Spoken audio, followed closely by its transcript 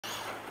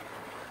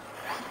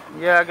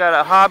Yeah, I got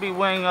a Hobby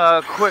Wing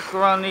quick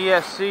run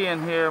ESC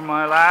in here.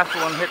 My last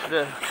one hit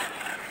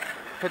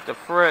the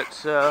fritz,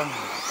 so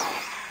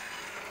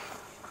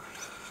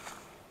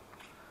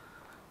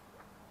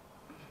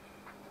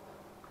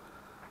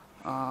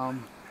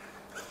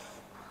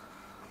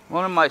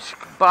one of my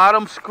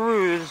bottom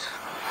screws,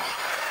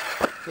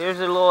 here's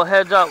a little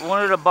heads up,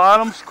 one of the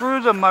bottom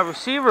screws of my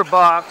receiver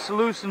box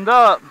loosened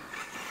up,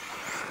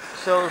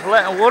 so it was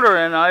letting water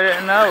in. I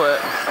didn't know it.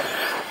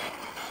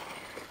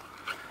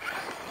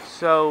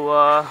 So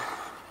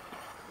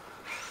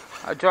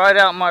I dried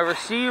out my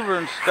receiver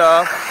and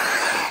stuff,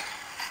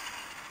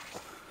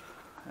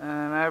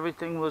 and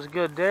everything was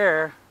good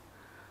there,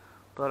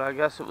 but I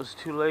guess it was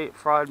too late.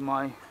 Fried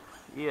my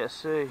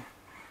ESC.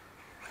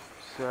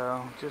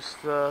 So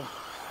just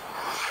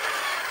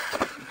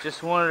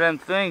one of them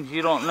things,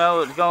 you don't know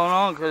what's going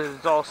on because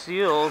it's all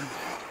sealed.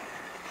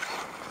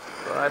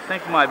 But I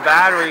think my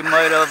battery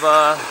might have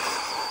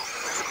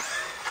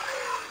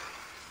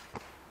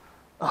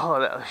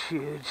oh, that was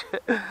huge.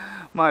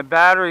 My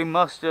battery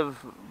must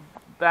have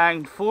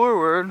banged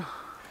forward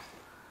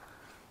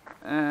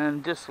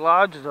and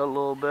dislodged it a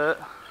little bit.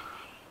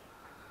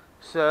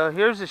 So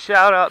here's a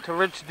shout out to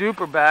Rich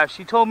Duperbash.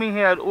 He told me he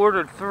had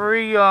ordered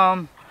three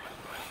or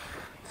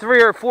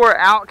four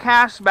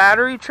Outcast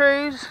battery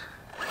trays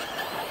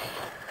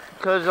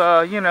because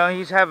you know,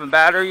 he's having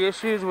battery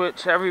issues,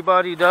 which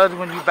everybody does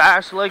when you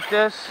bash like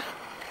this.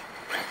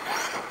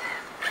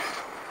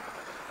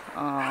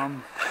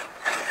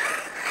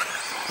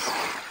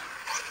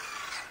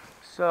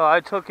 So I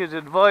took his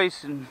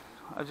advice and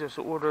I just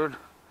ordered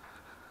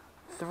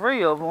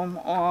 3 of them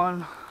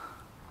on.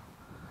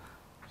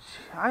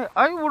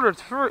 I ordered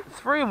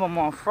three of them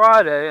on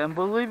Friday, and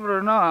believe it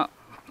or not,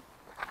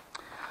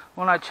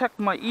 when I checked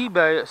my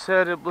eBay, it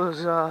said it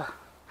was out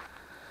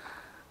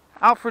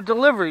for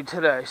delivery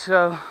today.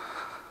 So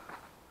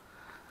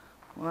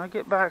when I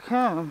get back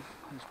home,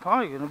 it's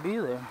probably going to be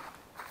there.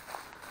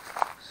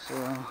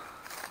 So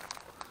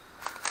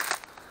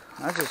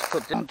I just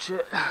put down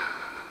shit.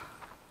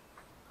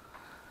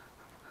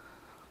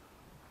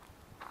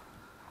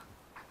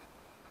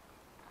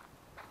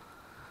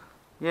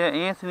 Yeah,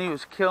 Anthony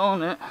was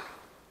killing it.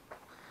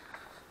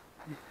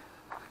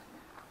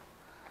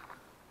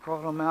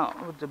 Brought him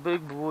out with the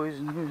big boys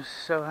and he was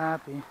so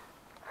happy.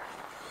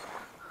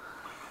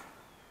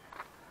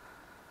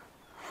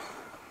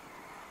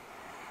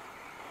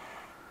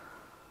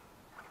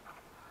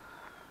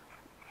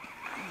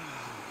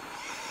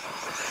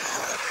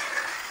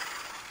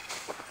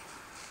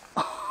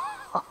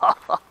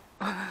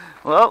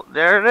 Well,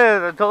 there it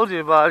is. I told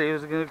you about it. It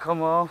was going to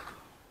come off.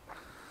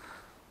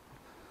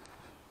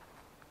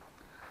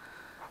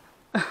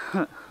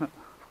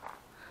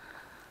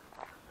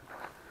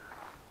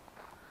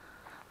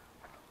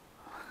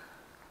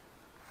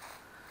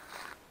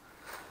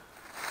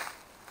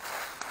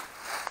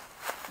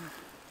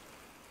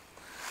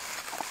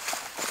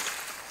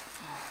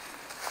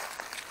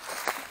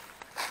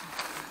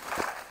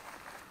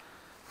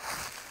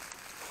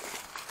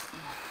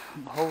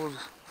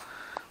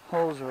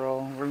 Holes are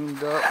all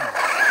reamed up.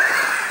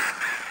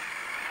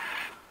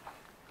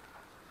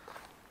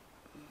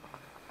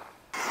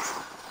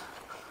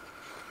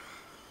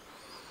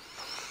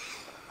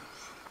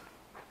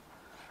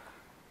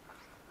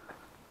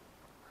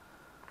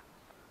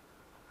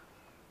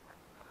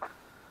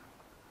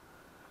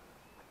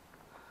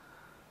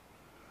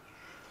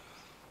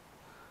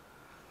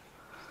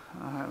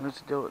 Alright,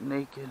 let's do it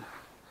naked.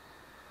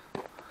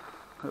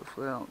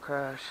 Hopefully I don't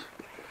crash.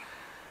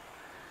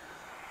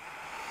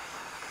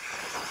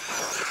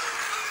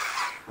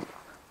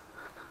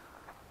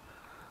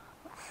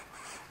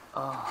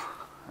 Oh,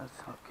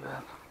 that's not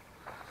good.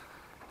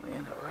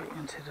 Landed right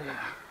into there.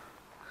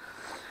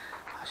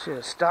 I should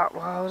have stopped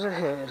while I was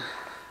ahead.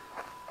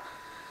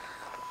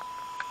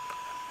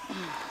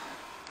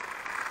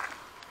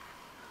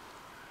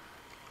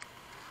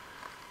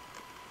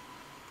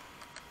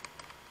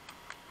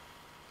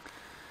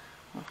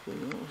 Okay,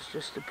 it was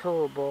just a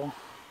pillow ball.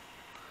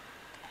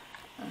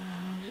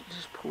 And it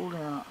just pulled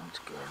out. That's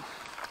good.